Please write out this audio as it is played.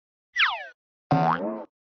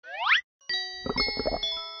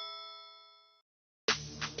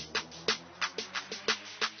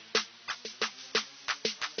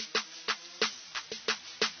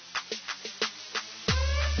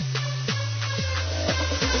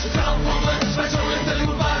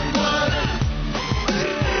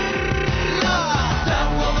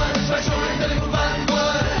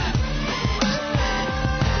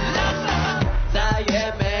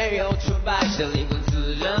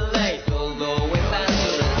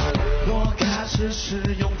们是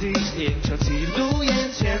用第一张记录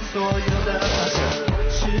眼前所有的发生，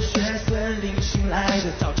是血森林醒来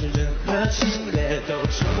的早晨，任何侵略都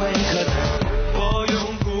成为可能。我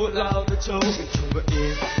用古老的咒语重播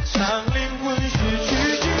一场灵魂失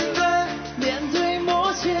去均衡，面对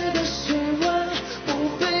默契的血纹，不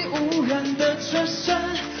被污染的转身，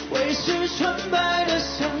维持纯白的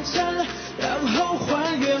象征，然后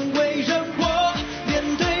还原为人我。面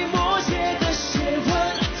对默契的血纹，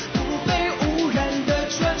不被污染的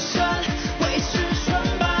转身，维持纯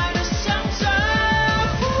白的象征。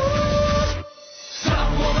当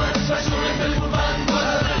我们传授人的灵魂翻滚，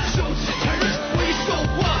手起残忍为受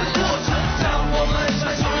化的过程。当我们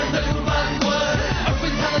传授人的灵魂翻滚，而非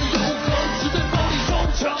他们的永恒只对暴力忠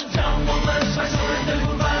诚。当我们传授人的灵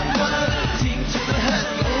魂翻滚，精致的恨，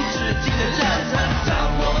有止境的战争。当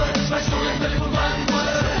我们传授人的灵魂翻滚，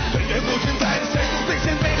对远不存在的谁都最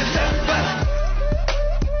鲜美的身份。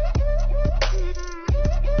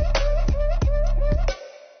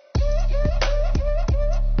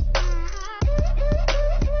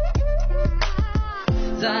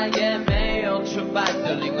再也没有纯白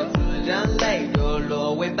的灵魂，自然泪流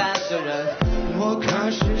落为半兽人。我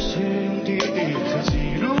开始使用第一个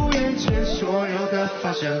记录眼前所有的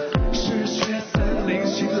发生，是血森林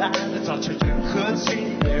醒来的早晨，任何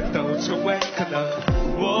侵略都成为可能。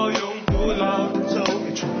我用古老的咒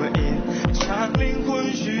语重播一场灵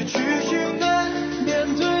魂失去均衡，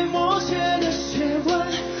面对默契的血纹，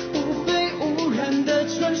不被污染的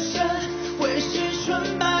转身，维持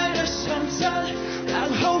纯白的象征，然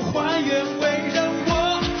后还原为人我。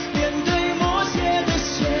面对默契的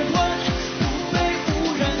血纹，不被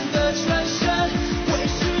污染的转身，维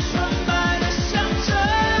持纯白的象征。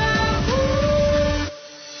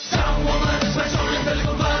当我们传授人的灵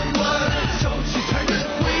魂翻滚，手起残忍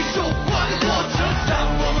为受化的过程。当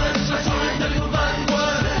我们传授人的灵魂翻滚，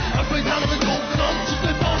而非他们的永恒只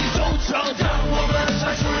对暴力忠诚。当我们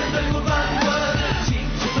传授人的灵魂翻滚，精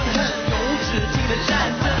致的恨，有止境的战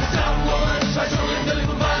争。当我们传授人的灵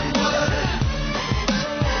魂翻滚，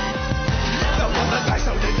当我们传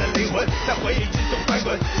授人的灵魂在回忆之中翻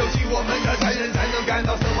滚，收集我们的残忍，才能感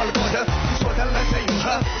到生化的过程。你说贪婪才永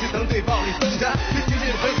恒，只能对暴力挣扎，对敌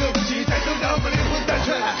人和和武器才能让我们灵魂单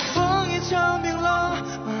纯。风一场冰冷，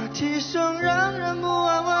马蹄声让人不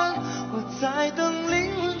安稳，我在等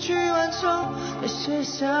灵魂去完成，被写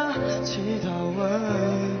下祈祷文。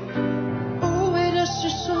无谓的牺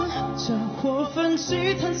牲，将火焚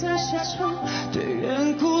祭坛在下沉，对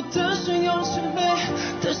远古的神用谦卑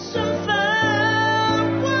的身份。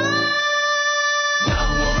当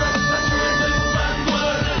我们传授人的灵魂翻滚，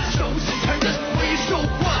手起残忍为受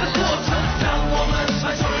化的过程。当我们传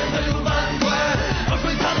授人的灵魂翻滚，而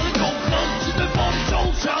非他们的永恒只对暴力忠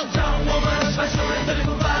诚。当我们传授人的灵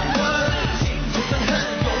魂翻滚，精致的恨，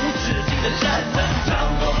有止境的战争。当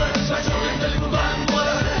我们传授人的灵魂翻滚，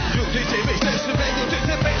用最姐妹绅士没有最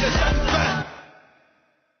甜美的身份。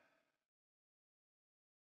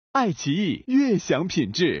爱奇艺悦享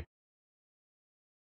品质。